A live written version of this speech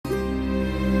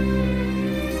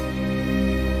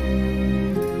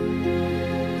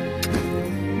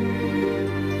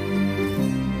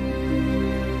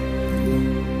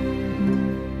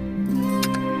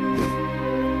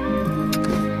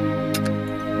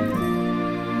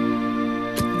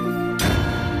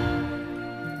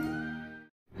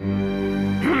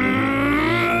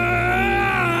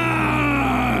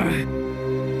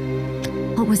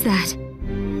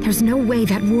way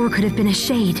that roar could have been a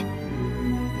shade.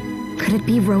 Could it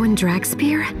be Rowan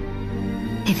Dragspear?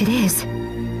 If it is,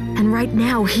 and right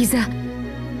now he's a...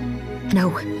 No,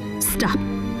 stop.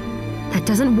 That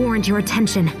doesn't warrant your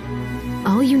attention.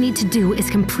 All you need to do is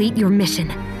complete your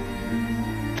mission.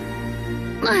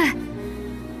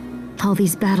 All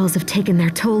these battles have taken their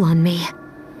toll on me.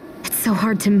 It's so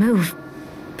hard to move,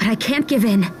 but I can't give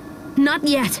in. Not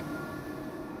yet.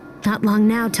 Not long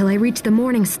now till I reach the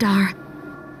Morning Star.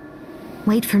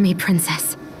 Wait for me,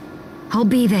 Princess. I'll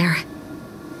be there.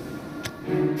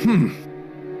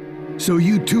 So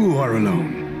you too are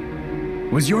alone.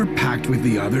 Was your pact with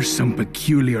the others some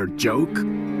peculiar joke?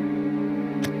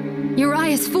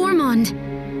 Urias Formond!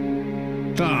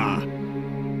 Ah,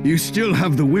 you still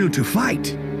have the will to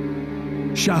fight.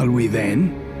 Shall we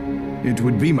then? It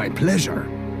would be my pleasure.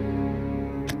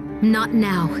 Not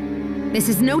now. This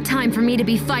is no time for me to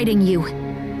be fighting you.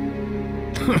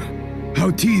 How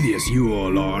tedious you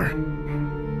all are.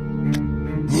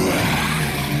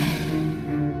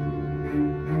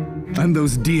 And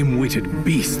those dim-witted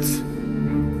beasts.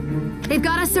 They've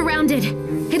got us surrounded.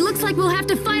 It looks like we'll have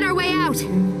to fight our way out.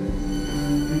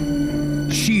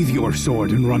 Sheathe your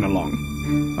sword and run along.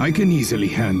 I can easily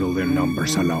handle their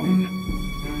numbers alone.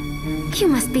 You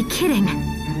must be kidding.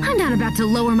 I'm not about to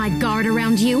lower my guard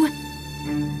around you.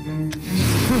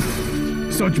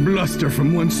 Such bluster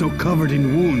from one so covered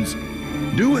in wounds.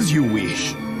 Do as you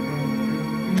wish.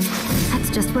 That's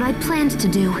just what I planned to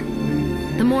do.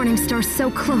 The Morning Star's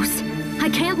so close. I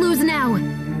can't lose now.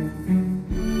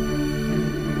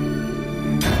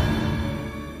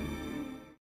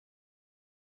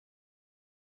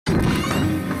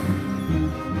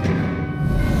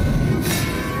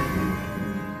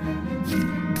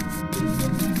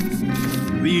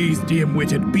 These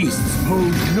dim-witted beasts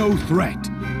pose no threat.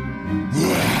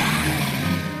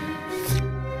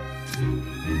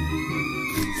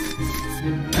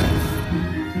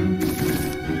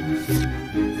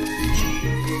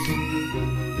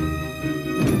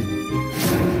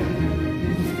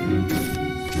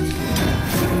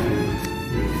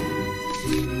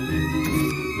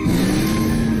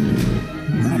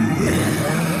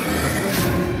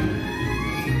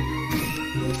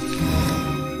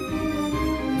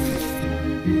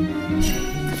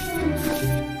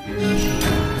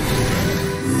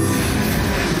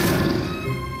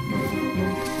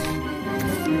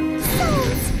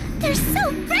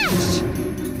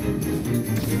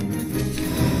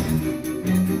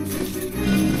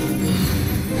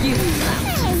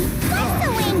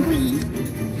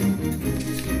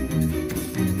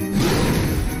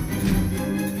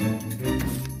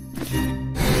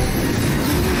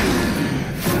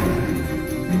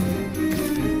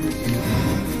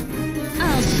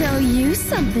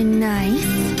 Something nice.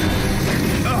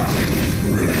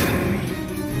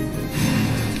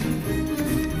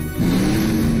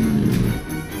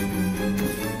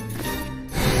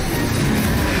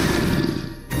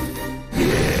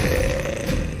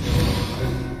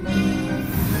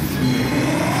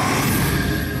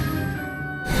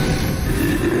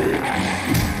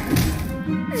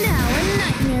 Now a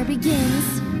nightmare begins.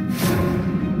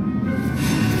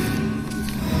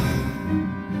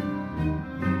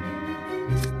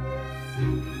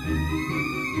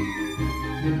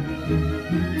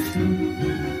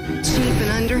 Cheap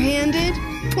and underhanded?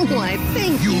 Why,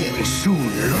 thank you. You will soon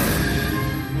learn.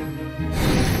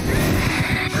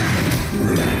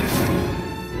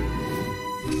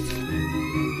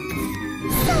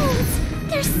 Souls!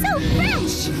 They're so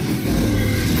fresh!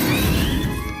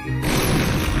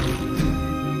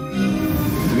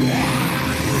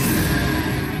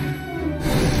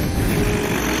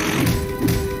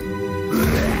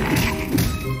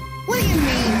 What do you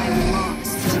mean I'm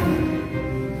lost?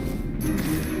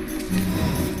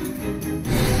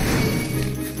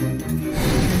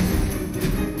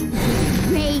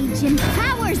 Rage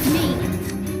empowers me!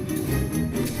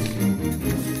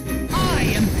 I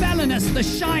am Belinus the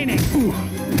Shining!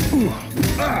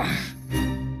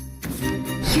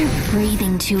 You're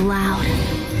breathing too loud.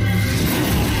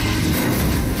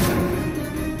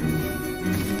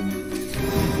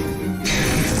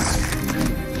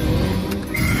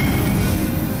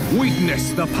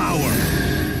 Witness the power.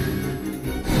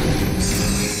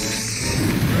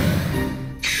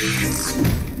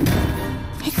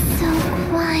 It's so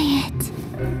quiet.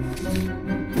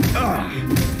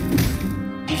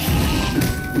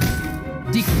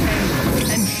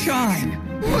 Decay and shine!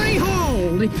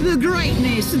 Behold the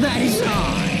greatness that is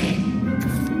I!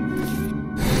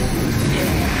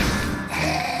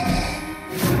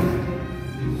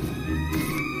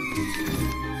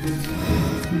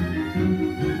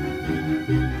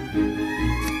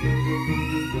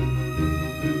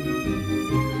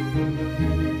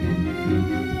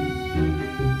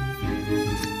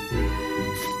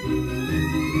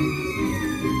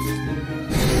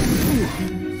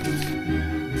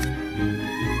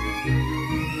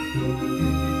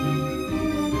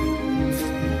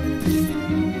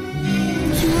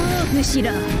 むし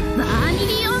ろバーミ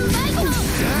リオンバイト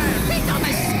Pick on a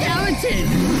skeleton!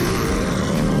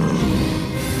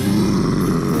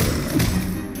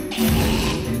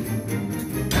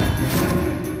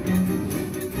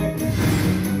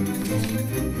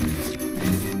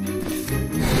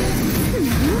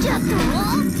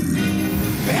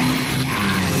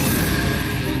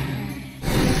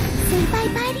 Say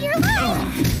bye-bye to your life!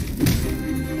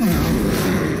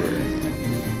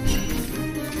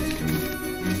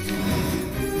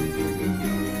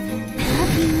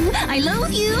 I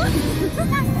love you!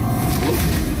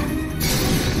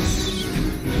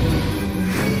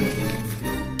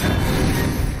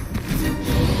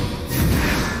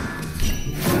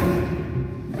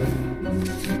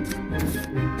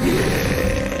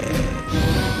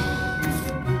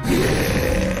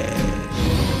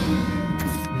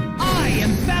 I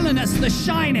am Belinus the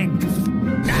Shining!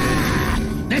 Ah!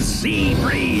 The sea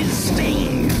breeze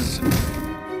stings!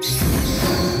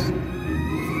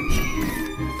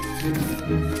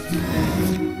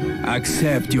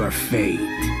 Accept your fate.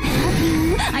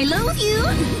 I love you!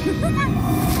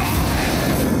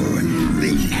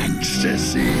 The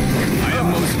ecstasy. I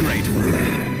am most grateful.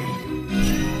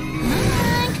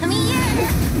 Come here!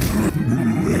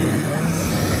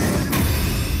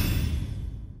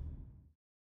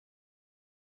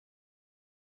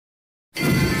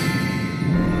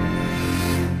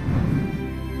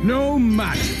 No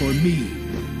match for me.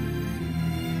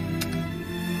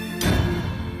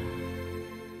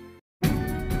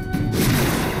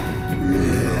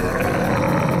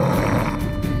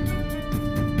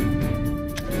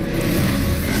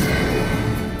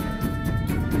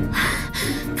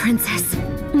 Princess,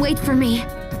 wait for me.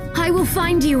 I will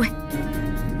find you.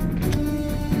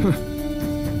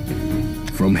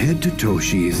 From head to toe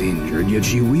she is injured, yet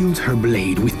she wields her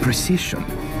blade with precision.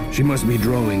 She must be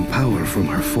drawing power from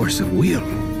her force of will.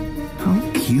 How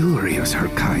curious her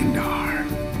kind are.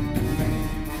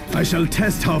 I shall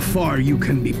test how far you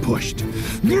can be pushed.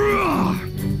 Urias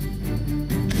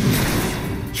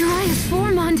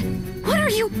Formond, what are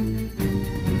you?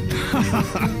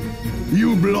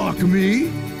 You block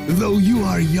me? Though you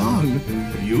are young,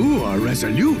 you are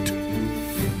resolute.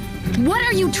 What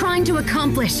are you trying to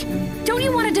accomplish? Don't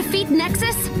you want to defeat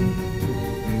Nexus?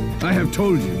 I have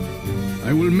told you,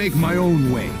 I will make my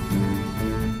own way.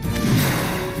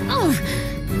 Oh,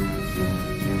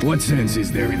 What sense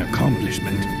is there in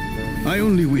accomplishment? I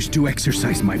only wish to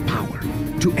exercise my power,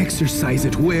 to exercise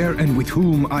it where and with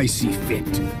whom I see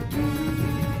fit.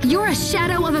 you're a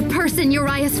shadow of a person,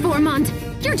 Urias Formond.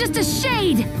 You're just a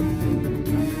shade.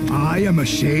 I am a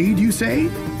shade, you say?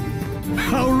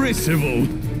 How risible!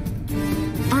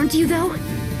 Aren't you, though?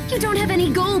 You don't have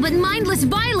any goal but mindless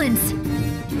violence.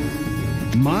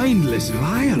 Mindless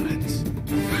violence?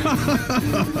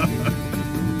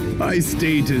 I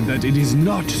stated that it is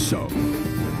not so.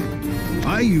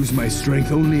 I use my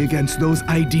strength only against those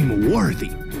I deem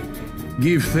worthy.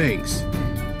 Give thanks,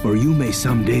 or you may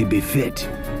someday be fit.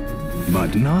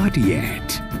 But not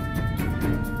yet.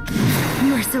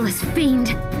 Merciless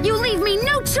fiend, you leave me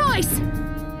no choice!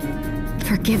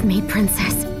 Forgive me,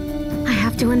 Princess. I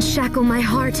have to unshackle my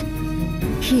heart.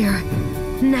 Here,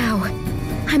 now.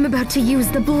 I'm about to use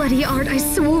the bloody art I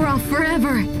swore off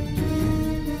forever.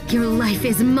 Your life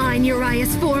is mine,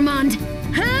 Urias Formond.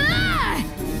 Ah!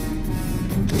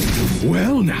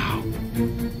 Well now,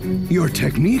 your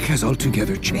technique has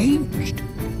altogether changed.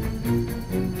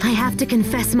 I have to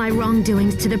confess my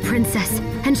wrongdoings to the princess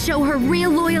and show her real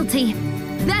loyalty.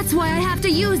 That's why I have to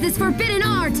use this forbidden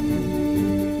art!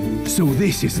 So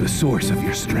this is the source of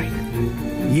your strength.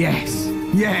 Yes,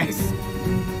 yes.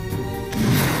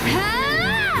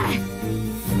 Ah!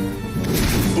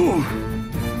 Ooh.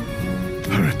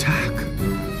 Her attack.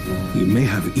 You may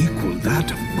have equaled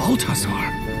that of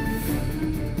Balthazar.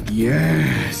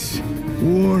 Yes.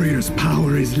 Warriors'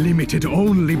 power is limited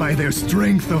only by their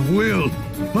strength of will.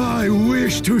 I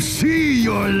wish to see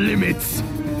your limits.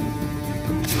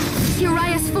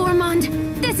 Urias Formond,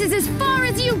 this is as far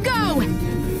as you go!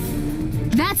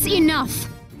 That's enough!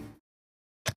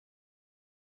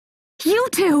 You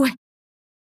two!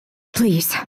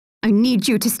 Please, I need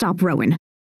you to stop Rowan.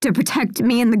 To protect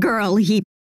me and the girl, he...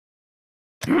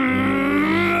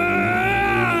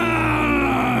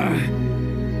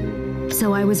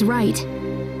 So I was right.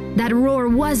 That roar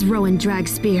was Rowan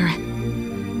Dragspear.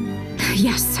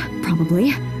 Yes,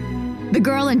 probably. The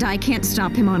girl and I can't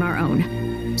stop him on our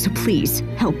own. So please,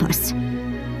 help us.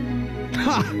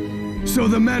 Ha! So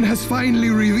the man has finally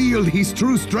revealed his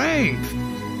true strength!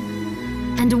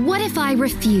 And what if I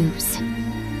refuse?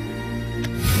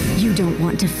 You don't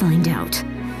want to find out.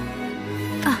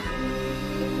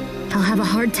 I'll I'll have a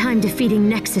hard time defeating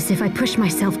Nexus if I push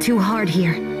myself too hard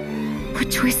here.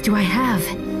 What choice do I have?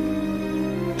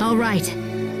 All right.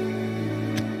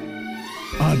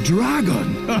 A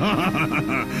dragon!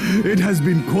 It has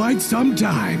been quite some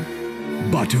time,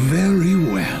 but very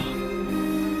well.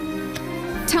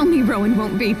 Tell me Rowan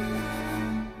won't be...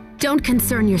 Don't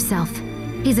concern yourself.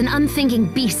 He's an unthinking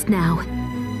beast now.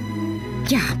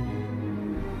 Yeah.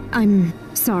 I'm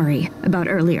sorry about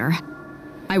earlier.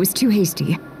 I was too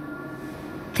hasty.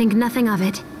 Think nothing of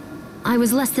it. I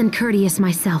was less than courteous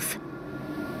myself.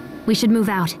 We should move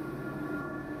out.